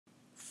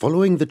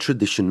Following the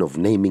tradition of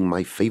naming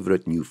my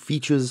favorite new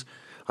features,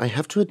 I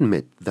have to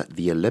admit that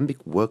the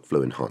Alembic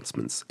workflow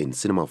enhancements in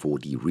Cinema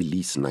 4D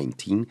Release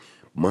 19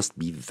 must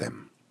be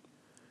them.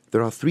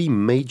 There are three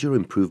major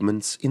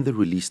improvements in the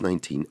Release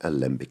 19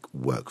 Alembic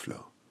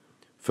workflow.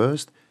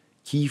 First,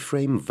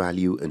 keyframe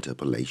value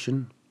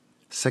interpolation.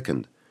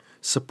 Second,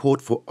 support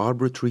for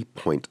arbitrary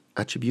point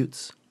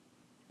attributes.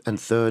 And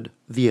third,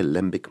 the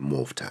Alembic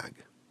morph tag.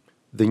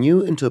 The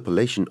new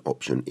interpolation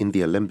option in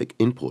the Alembic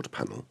import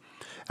panel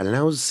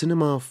allows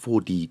Cinema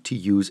 4D to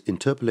use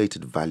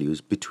interpolated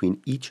values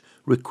between each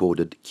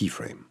recorded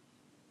keyframe.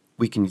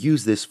 We can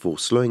use this for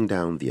slowing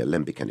down the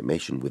Alembic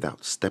animation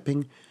without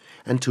stepping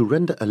and to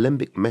render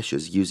Alembic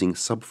meshes using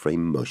SubFrame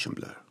Motion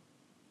Blur.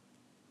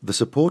 The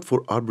support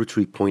for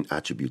arbitrary point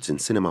attributes in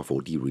Cinema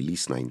 4D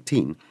Release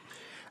 19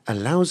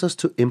 allows us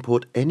to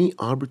import any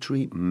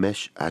arbitrary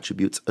mesh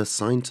attributes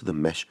assigned to the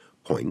mesh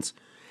points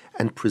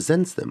and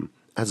presents them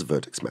as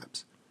vertex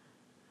maps.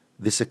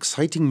 This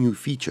exciting new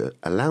feature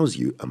allows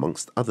you,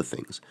 amongst other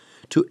things,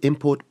 to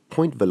import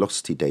point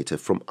velocity data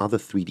from other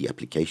 3D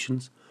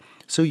applications,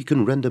 so you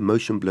can render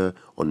motion blur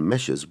on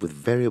meshes with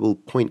variable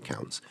point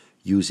counts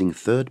using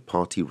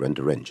third-party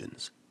render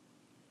engines.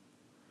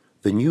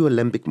 The new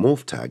Alembic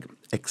morph tag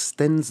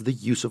extends the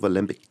use of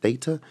Alembic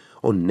data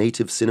on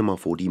native Cinema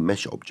 4D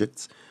mesh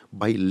objects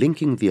by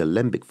linking the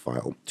Alembic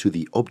file to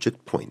the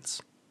object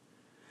points.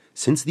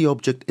 Since the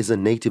object is a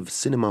native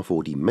Cinema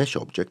 4D mesh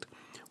object,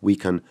 we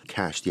can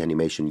cache the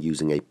animation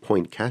using a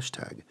point cache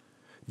tag.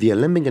 The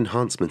Alembic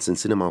enhancements in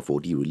Cinema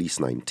 4D Release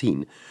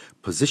 19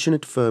 position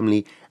it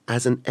firmly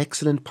as an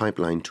excellent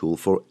pipeline tool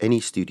for any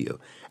studio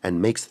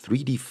and makes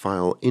 3D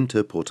file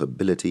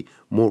interportability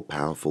more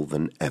powerful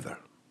than ever.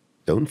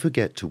 Don't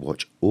forget to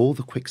watch all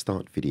the quick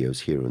start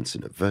videos here on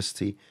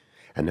Cineversity,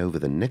 and over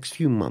the next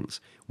few months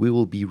we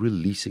will be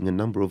releasing a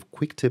number of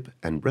quick tip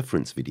and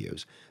reference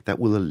videos that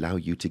will allow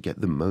you to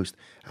get the most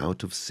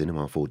out of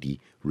Cinema 4D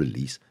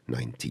Release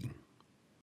 19.